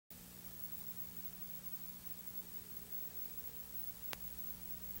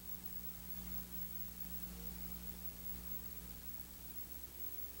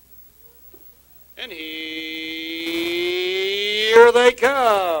And here they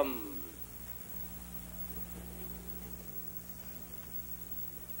come.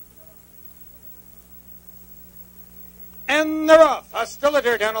 And they're off.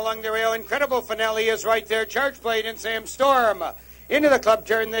 Hostility down along the rail. Incredible Finale is right there. Charge Plate and Sam Storm. Into the club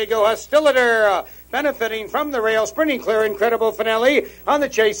turn they go. Hostility benefiting from the rail. Sprinting clear. Incredible Finale on the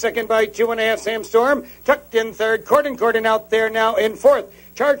chase. Second by 2.5. Sam Storm tucked in third. Corden out there now in fourth.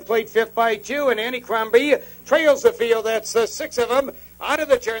 Charge Plate fifth by 2. And ANNIECROMBIE trails the field. That's the 6 of them. Out of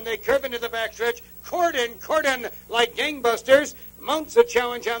the turn. They curve into the backstretch. Corden like gangbusters. Mounts a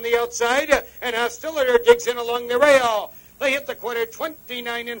challenge on the outside. And Hostility digs in along the rail. They hit the quarter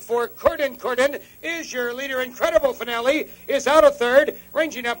 29-4. Corden is your leader. Incredible Finale is out of third.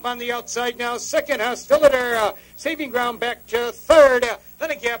 Ranging up on the outside now. Second, Hostility saving ground back to third. Then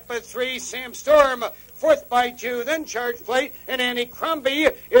a gap of 3. Sam Storm fourth by 2. Then Charge Plate. And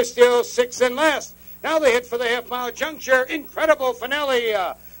ANNIECROMBIE is still 6th and last. Now they hit for the half-mile juncture. Incredible Finale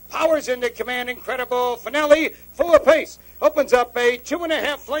powers into command. Incredible Finale full of pace. Opens up a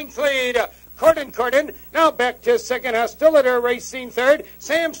 2.5 length lead. Corden, now back to second. Hostility racing third.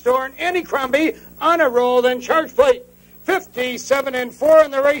 Sam Storm, ANNIECROMBIE on a roll. Then Charge Plate 57-4,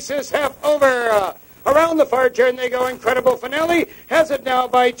 and the race is half over. Around the far turn they go. Incredible Finale has it now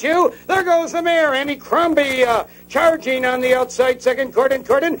by 2. There goes the mare. ANNIECROMBIE charging on the outside. Second,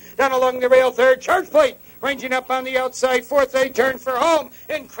 Corden down along the rail. Third, Charge Plate ranging up on the outside. Fourth, they turn for home.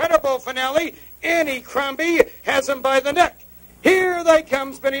 Incredible Finale. ANNIECROMBIE has him by the neck. Here they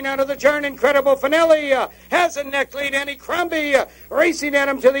come, spinning out of the turn. Incredible Finale has a neck lead. ANNIECROMBIE racing at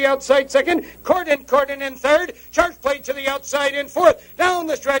him to the outside second. Corden in third. Charge Plate to the outside in fourth. Down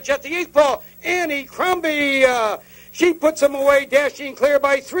the stretch at the 8th pole. ANNIECROMBIE, she puts him away, dashing clear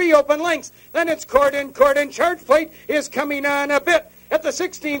by 3 open lengths. Then it's Corden. Charge Plate is coming on a bit. At the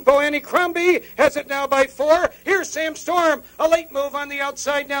 16th pole, ANNIECROMBIE has it now by 4. Here's Sam Storm, a late move on the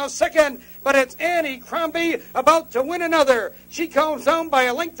outside now second. But it's ANNIECROMBIE about to win another. She comes home by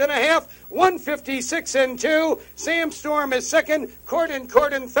a length and a half, 156-2. Sam Storm is second,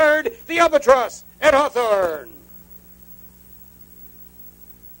 Corden third. The Albatross at Hawthorne.